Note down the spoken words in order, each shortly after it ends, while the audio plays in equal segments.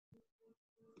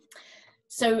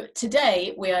So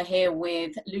today we are here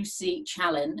with Lucie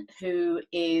Challen, who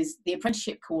is the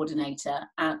apprenticeship coordinator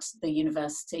at the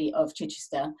University of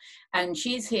Chichester, and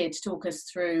she's here to talk us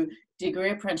through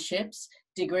degree apprenticeships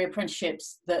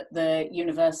that the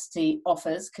university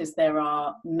offers, because there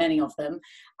are many of them,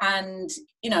 and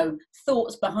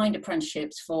thoughts behind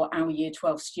apprenticeships for our Year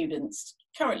 12 students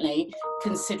currently,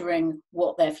 considering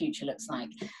what their future looks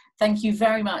like. Thank you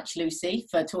very much, Lucie,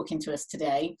 for talking to us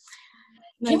today.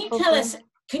 Can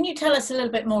you tell us a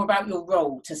little bit more about your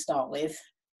role to start with?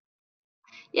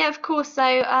 Yeah, of course. So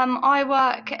I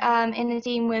work in a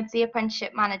team with the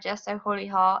apprenticeship manager, so Holly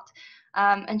Hart,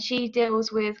 and she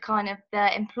deals with kind of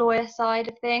the employer side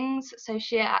of things. So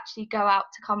she actually go out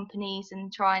to companies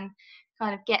and try and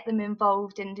kind of get them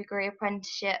involved in degree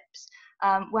apprenticeships.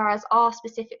 Whereas I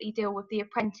specifically deal with the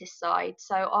apprentice side.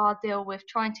 So I deal with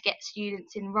trying to get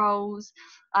students in roles.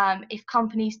 If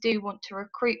companies do want to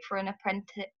recruit for an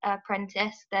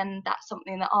apprentice, then that's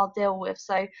something that I'll deal with.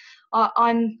 So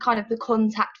I'm kind of the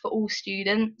contact for all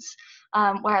students,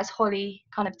 whereas Holly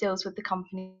kind of deals with the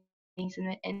companies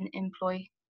and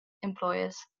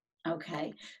employers.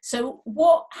 Okay, so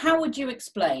how would you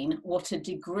explain what a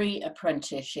degree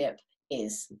apprenticeship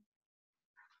is?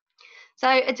 So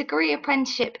a degree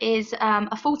apprenticeship is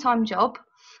a full-time job,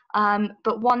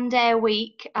 but 1 day a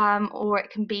week, or it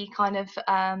can be kind of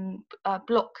a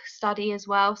block study as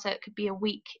well. So it could be a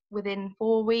week within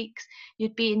 4 weeks.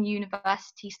 You'd be in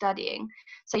university studying.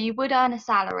 So you would earn a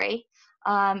salary,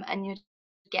 and you'd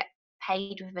get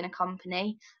paid within a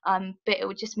company, but it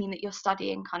would just mean that you're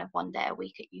studying kind of 1 day a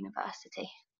week at university.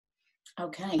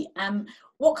 Okay,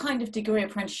 what kind of degree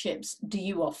apprenticeships do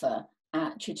you offer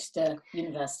at Chichester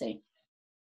University?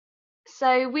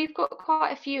 So we've got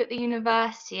quite a few at the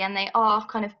university, and they are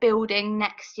kind of building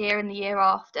next year and the year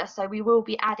after. So we will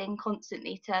be adding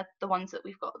constantly to the ones that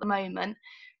we've got at the moment.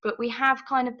 But we have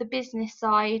kind of the business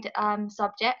side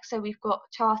subjects. So we've got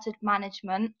chartered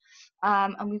management,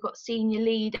 and we've got senior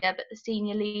leader, but the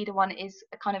senior leader one is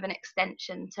a kind of an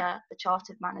extension to the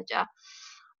chartered manager.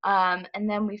 And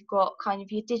then we've got kind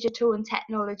of your digital and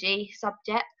technology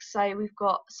subjects. So we've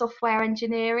got software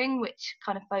engineering, which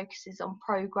kind of focuses on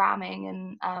programming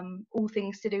and all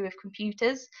things to do with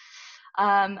computers.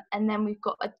 And then we've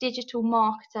got a digital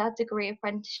marketer degree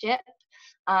apprenticeship,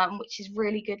 which is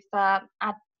really good for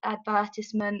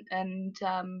advertisement. And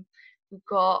we've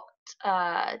got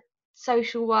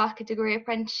social worker degree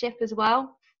apprenticeship as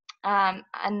well,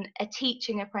 and a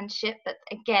teaching apprenticeship. But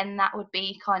again, that would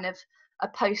be kind of a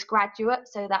postgraduate,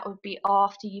 so that would be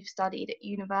after you've studied at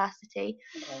university.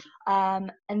 Okay.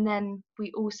 And then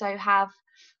we also have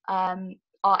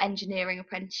our engineering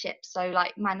apprenticeships, so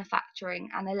like manufacturing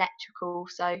and electrical.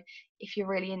 So if you're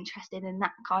really interested in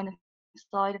that kind of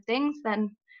side of things,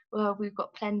 then we've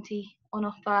got plenty on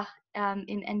offer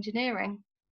in engineering.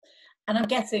 And I'm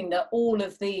guessing that all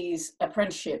of these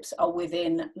apprenticeships are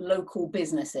within local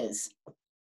businesses.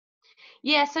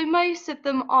 Yeah, so most of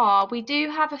them are. We do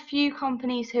have a few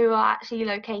companies who are actually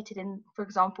located in, for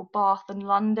example, Bath and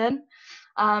London.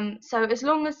 So as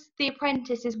long as the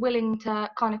apprentice is willing to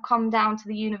kind of come down to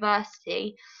the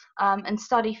university and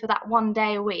study for that 1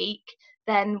 day a week,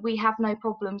 then we have no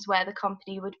problems where the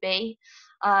company would be.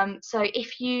 So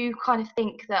if you kind of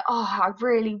think that, I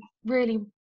really, really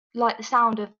like the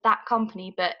sound of that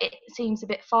company, but it seems a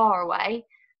bit far away,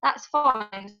 that's fine.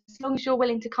 As long as you're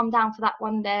willing to come down for that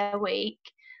 1 day a week,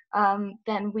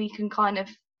 then we can kind of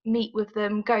meet with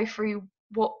them, go through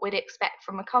what we'd expect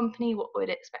from a company, what we'd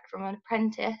expect from an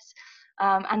apprentice.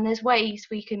 And there's ways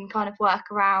we can kind of work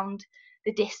around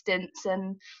the distance.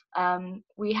 And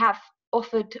we have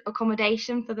offered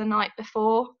accommodation for the night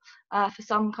before for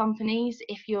some companies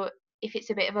if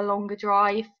it's a bit of a longer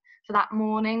drive for that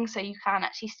morning, so you can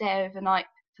actually stay overnight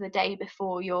for the day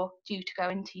before you're due to go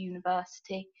into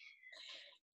university.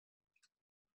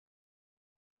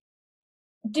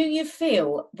 Do you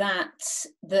feel that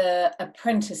the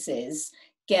apprentices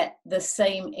get the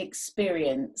same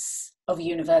experience of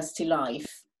university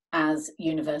life as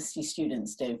university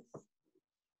students do?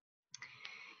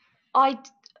 I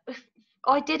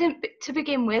didn't to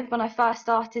begin with when I first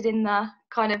started in the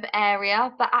kind of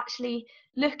area, but actually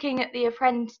looking at the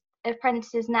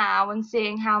apprentices now and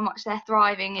seeing how much they're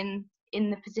thriving in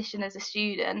the position as a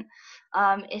student,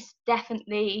 it's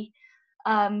definitely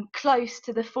close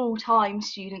to the full-time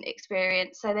student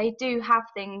experience. So they do have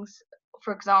things,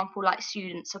 for example, like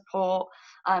student support,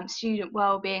 student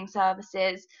wellbeing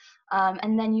services,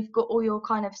 and then you've got all your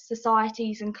kind of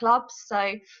societies and clubs.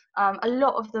 So a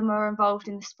lot of them are involved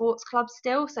in the sports club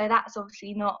still, so that's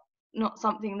obviously not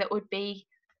something that would be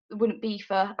wouldn't be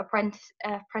for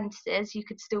apprentices. You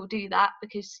could still do that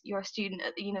because you're a student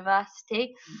at the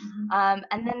university. Mm-hmm.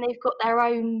 And then they've got their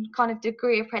own kind of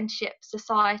degree apprenticeship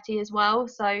society as well.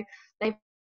 So they've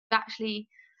actually,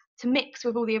 to mix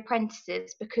with all the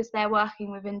apprentices, because they're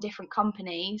working within different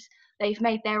companies, they've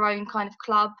made their own kind of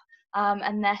club,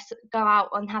 and they go out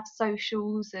and have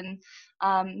socials and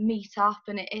meet up,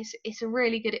 and it's a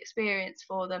really good experience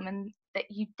for them, and that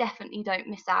you definitely don't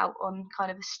miss out on kind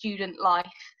of a student life,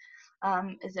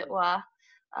 as it were,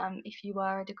 if you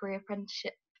were a degree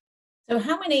apprenticeship. So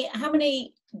how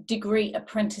many degree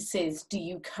apprentices do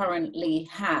you currently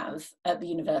have at the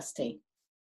university?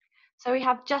 So we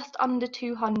have just under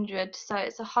 200, so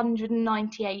it's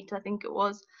 198, I think it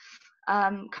was,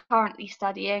 currently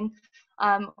studying.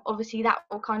 Obviously, that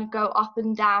will kind of go up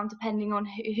and down depending on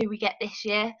who we get this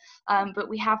year, but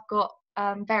we have got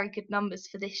very good numbers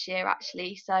for this year,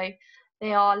 actually. So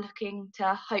they are looking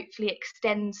to hopefully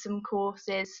extend some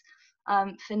courses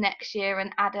for next year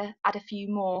and add a few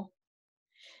more.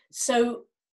 So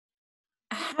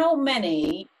how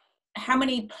many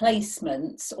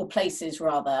placements, or places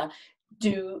rather,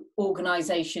 do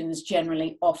organisations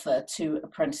generally offer to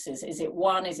apprentices? Is it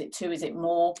one? Is it two? Is it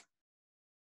more?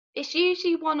 It's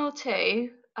usually one or two.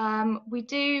 We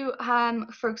do,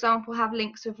 for example, have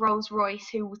links with Rolls-Royce,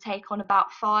 who will take on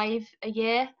about 5 a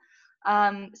year.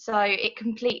 So it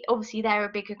obviously they're a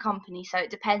bigger company, so it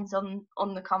depends on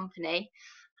the company.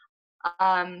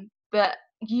 But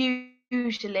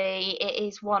usually it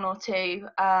is one or two.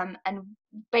 And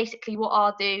basically what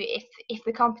I'll do, if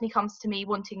the company comes to me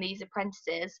wanting these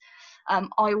apprentices,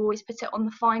 I always put it on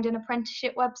the Find an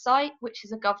Apprenticeship website, which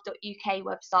is a gov.uk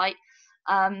website.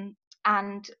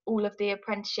 And all of the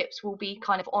apprenticeships will be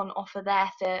kind of on offer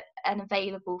there and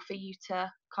available for you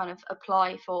to kind of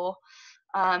apply for.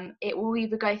 It will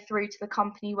either go through to the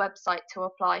company website to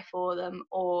apply for them,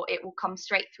 or it will come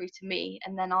straight through to me,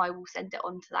 and then I will send it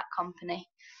on to that company.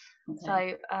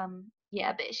 Okay. So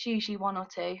yeah, but it's usually one or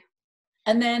two.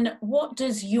 And then what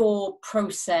does your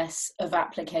process of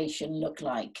application look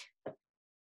like?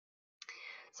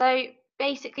 So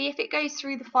basically, if it goes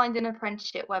through the Find an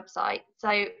Apprenticeship website,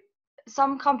 so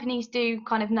some companies do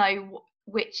kind of know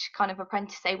which kind of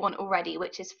apprentice they want already,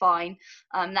 which is fine.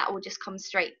 That will just come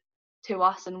straight to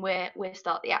us, and we'll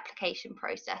start the application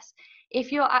process.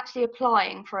 If you're actually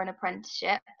applying for an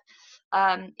apprenticeship,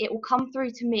 it will come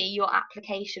through to me, your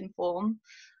application form,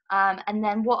 and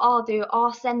then what I'll do,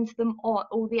 I'll send them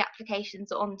all the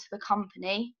applications on to the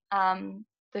company,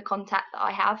 the contact that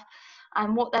I have.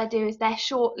 And what they'll do is they'll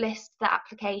shortlist the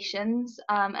applications,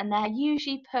 and they're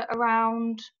usually put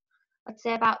around, I'd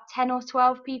say, about 10 or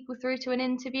 12 people through to an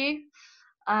interview.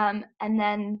 And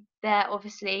then they'll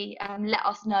obviously let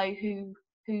us know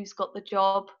who's got the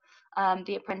job,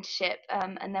 the apprenticeship,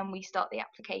 and then we start the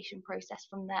application process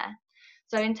from there.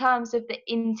 So in terms of the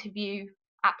interview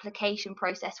application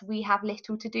process, we have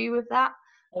little to do with that,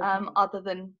 okay, other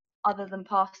than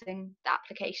passing the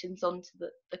applications on to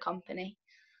the company.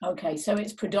 Okay, so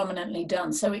it's predominantly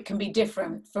done. So it can be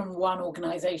different from one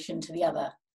organisation to the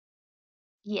other.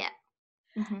 Yeah.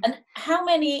 Mm-hmm. And how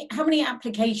many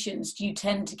applications do you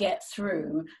tend to get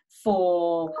through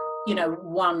for,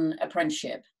 one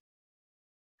apprenticeship?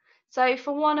 So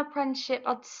for one apprenticeship,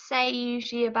 I'd say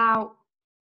usually about,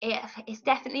 it's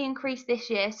definitely increased this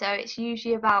year, so it's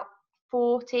usually about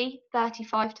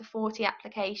 35 to 40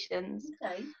 applications.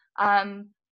 Okay. And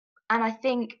I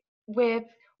think we're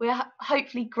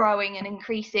hopefully growing and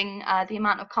increasing the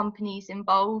amount of companies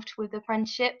involved with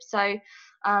apprenticeship. So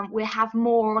we'll have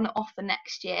more on offer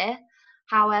next year.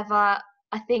 However,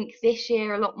 I think this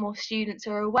year a lot more students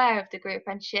are aware of degree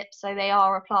apprenticeships, so they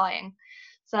are applying.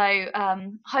 So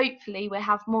hopefully we'll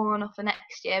have more on offer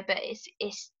next year, but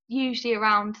it's usually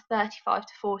around 35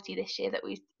 to 40 this year that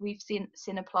we've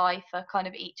seen apply for kind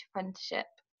of each apprenticeship.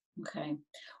 Okay.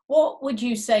 What would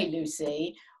you say,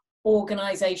 Lucie,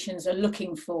 organisations are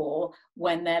looking for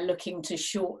when they're looking to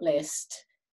shortlist,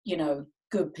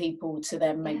 good people to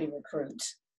then maybe recruit?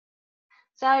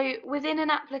 So within an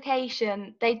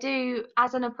application, they do,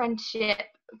 as an apprenticeship,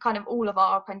 kind of all of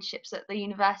our apprenticeships at the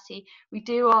university, we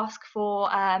do ask for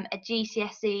a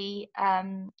GCSE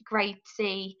grade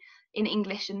C in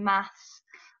English and maths,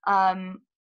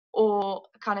 or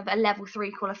kind of a level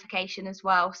 3 qualification as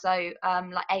well, so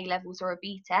like A levels or a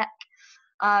BTEC.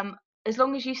 As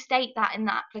long as you state that in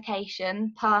the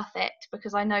application, perfect,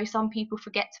 because I know some people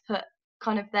forget to put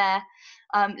kind of their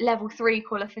level 3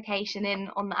 qualification in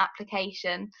on the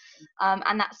application,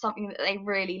 and that's something that they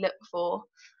really look for.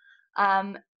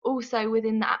 Also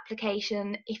within the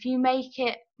application, if you make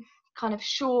it kind of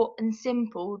short and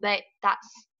simple,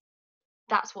 that's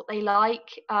that's what they like.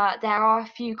 There are a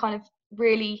few kind of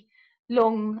really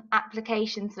long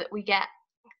applications that we get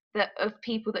that of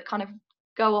people that kind of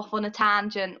go off on a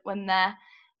tangent when they're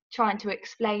trying to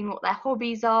explain what their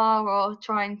hobbies are, or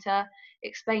trying to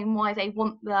explain why they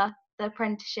want the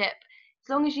apprenticeship. As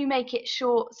long as you make it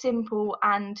short, simple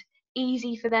and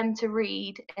easy for them to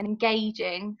read and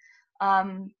engaging,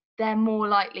 they're more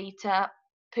likely to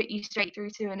put you straight through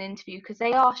to an interview, because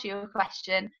they ask you a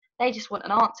question, they just want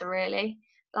an answer really.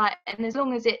 Like, and as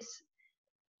long as it's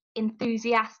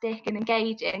enthusiastic and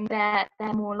engaging,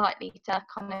 they're more likely to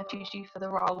kind of choose you for the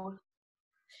role.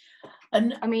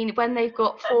 And I mean, when they've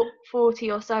got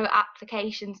 40 or so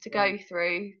applications to go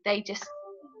through, they just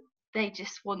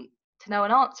want to know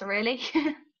an answer really.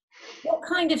 what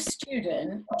kind of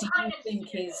student do you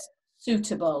think is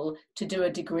suitable to do a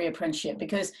degree apprenticeship?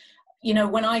 Because, you know,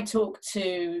 when I talk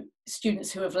to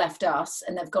students who have left us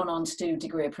and they've gone on to do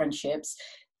degree apprenticeships,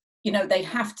 you know, they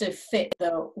have to fit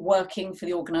the working for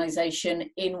the organisation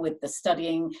in with the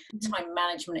studying. Time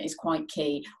management is quite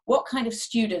key. What kind of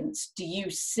students do you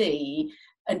see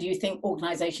and do you think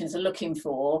organisations are looking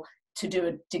for to do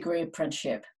a degree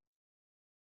apprenticeship?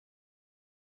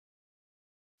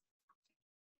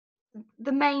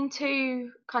 The main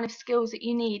two kind of skills that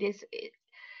you need is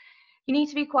you need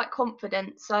to be quite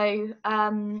confident. So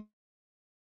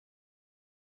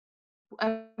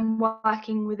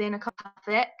working within a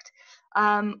conflict.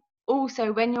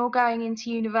 Also, when you're going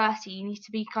into university, you need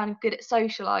to be kind of good at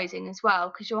socialising as well,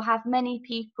 because you'll have many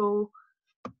people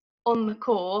on the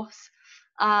course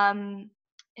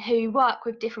who work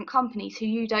with different companies who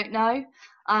you don't know,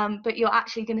 but you're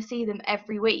actually going to see them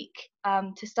every week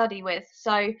to study with.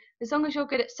 So as long as you're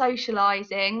good at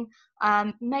socialising,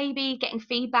 maybe getting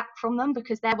feedback from them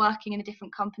because they're working in a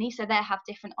different company, so they have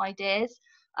different ideas,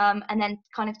 and then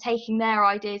kind of taking their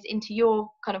ideas into your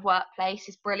kind of workplace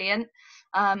is brilliant.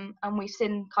 And we've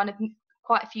seen kind of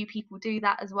quite a few people do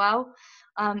that as well.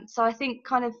 So I think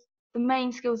kind of the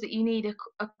main skills that you need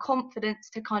are confidence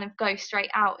to kind of go straight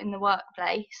out in the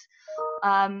workplace.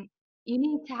 You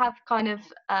need to have kind of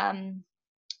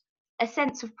a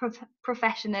sense of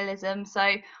professionalism.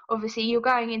 So obviously you're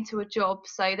going into a job,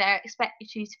 so they expect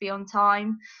you to be on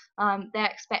time. They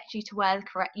expect you to wear the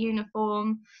correct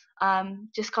uniform,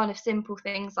 just kind of simple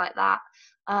things like that.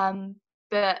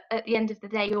 But at the end of the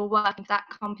day, you're working for that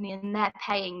company and they're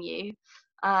paying you.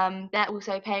 They're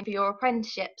also paying for your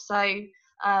apprenticeship. So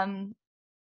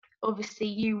obviously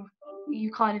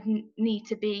you kind of need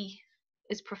to be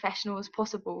as professional as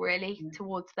possible really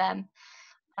towards them.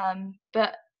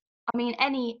 But I mean,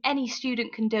 any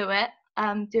student can do it,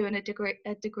 doing a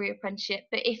degree apprenticeship.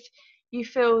 But if you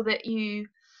feel that you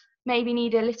maybe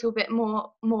need a little bit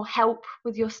more help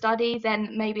with your study,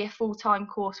 then maybe a full-time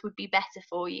course would be better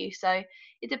for you. So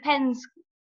it depends.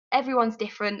 Everyone's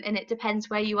different, and it depends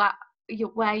where you're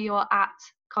at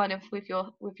kind of with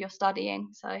your studying.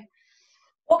 So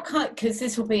What kind, because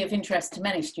this will be of interest to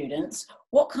many students,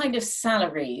 what kind of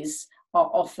salaries are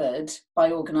offered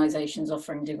by organisations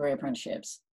offering degree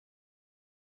apprenticeships?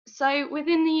 So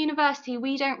within the university,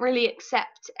 we don't really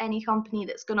accept any company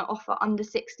that's going to offer under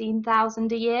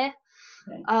 16,000 a year.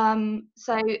 Okay.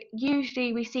 So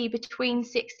usually we see between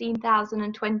 16,000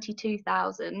 and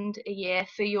 22,000 a year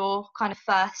for your kind of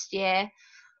first year.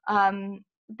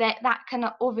 That can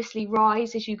obviously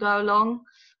rise as you go along,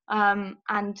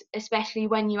 and especially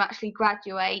when you actually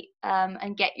graduate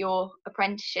and get your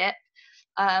apprenticeship,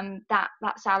 that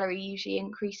salary usually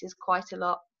increases quite a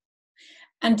lot.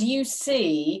 And do you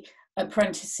see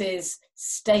apprentices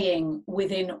staying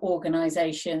within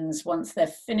organisations once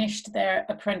they've finished their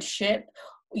apprenticeship?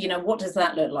 You know, what does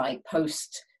that look like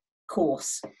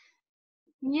post-course?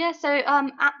 Yeah, so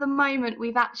at the moment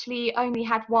we've actually only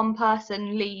had one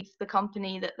person leave the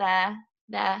company that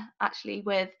they're actually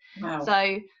with. Wow. So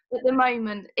at the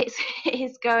moment it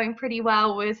is going pretty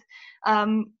well with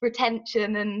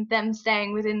retention and them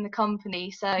staying within the company.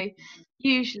 So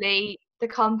usually the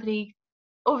company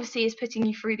obviously is putting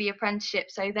you through the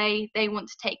apprenticeship, so they want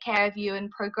to take care of you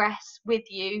and progress with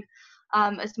you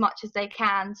as much as they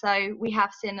can. So we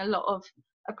have seen a lot of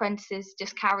apprentices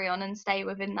just carry on and stay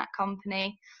within that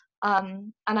company,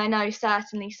 and I know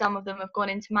certainly some of them have gone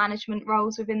into management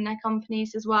roles within their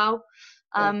companies as well.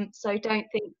 So don't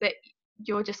think that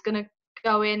you're just going to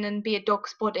go in and be a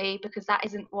dog's body, because that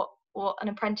isn't what an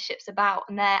apprenticeship's about,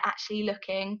 and they're actually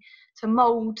looking to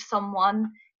mould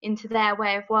someone into their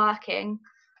way of working,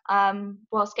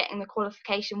 whilst getting the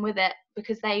qualification with it,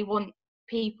 because they want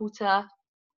people to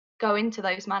go into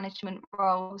those management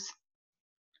roles.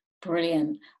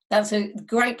 Brilliant. That's a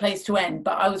great place to end.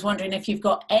 But I was wondering if you've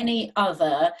got any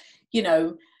other, you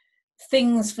know,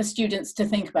 things for students to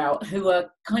think about who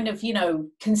are kind of, you know,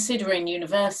 considering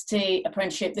university,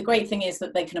 apprenticeship? The great thing is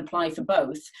that they can apply for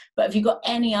both, but have you got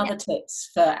any other tips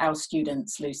for our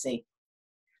students, Lucie?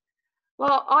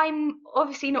 Well, I'm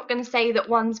obviously not going to say that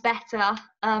one's better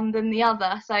than the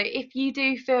other. So if you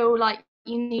do feel like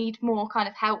you need more kind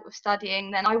of help with studying,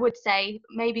 then I would say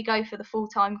maybe go for the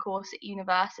full-time course at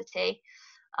university.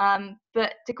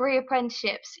 But degree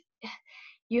apprenticeships,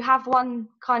 you have one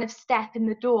kind of step in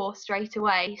the door straight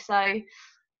away. So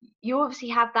you obviously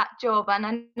have that job, and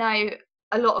I know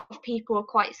a lot of people are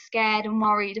quite scared and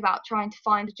worried about trying to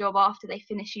find a job after they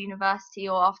finish university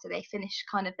or after they finish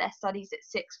kind of their studies at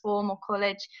sixth form or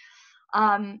college.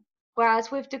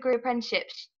 Whereas with degree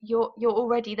apprenticeships, you're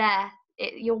already there.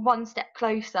 You're one step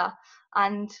closer,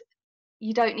 and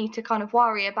you don't need to kind of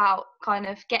worry about kind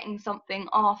of getting something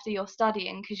after you're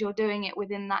studying, because you're doing it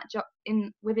within that job.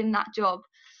 Within that job.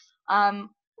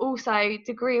 Also,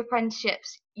 degree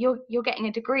apprenticeships, you're getting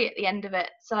a degree at the end of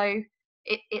it, so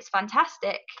it's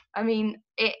fantastic. I mean,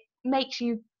 it makes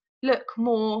you look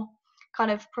more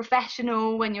kind of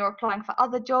professional when you're applying for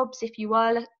other jobs, if you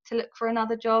were to look for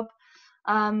another job.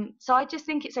 So I just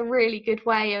think it's a really good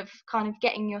way of kind of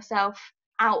getting yourself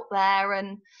out there,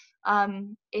 and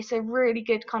it's a really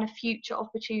good kind of future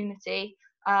opportunity.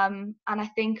 And I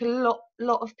think a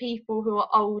lot of people who are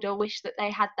older wish that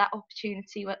they had that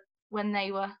opportunity when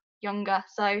they were younger.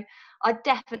 So I'd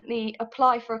definitely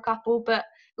apply for a couple, but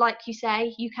like you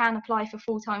say, you can apply for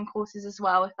full-time courses as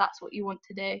well if that's what you want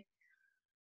to do.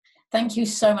 Thank you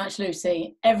so much,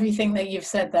 Lucie. Everything that you've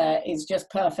said there is just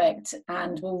perfect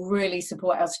and will really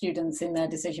support our students in their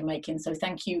decision making. So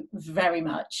thank you very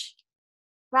much.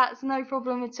 That's no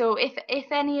problem at all.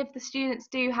 If any of the students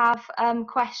do have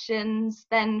questions,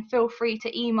 then feel free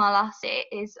to email us.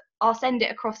 I'll send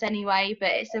it across anyway,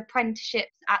 but it's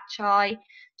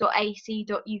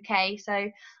apprenticeships@chi.ac.uk.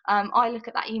 So I look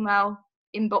at that email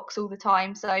inbox all the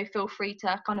time, so feel free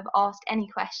to kind of ask any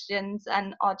questions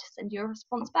and I'll just send you a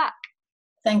response back.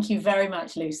 Thank you very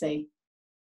much, Lucie.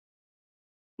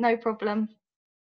 No problem.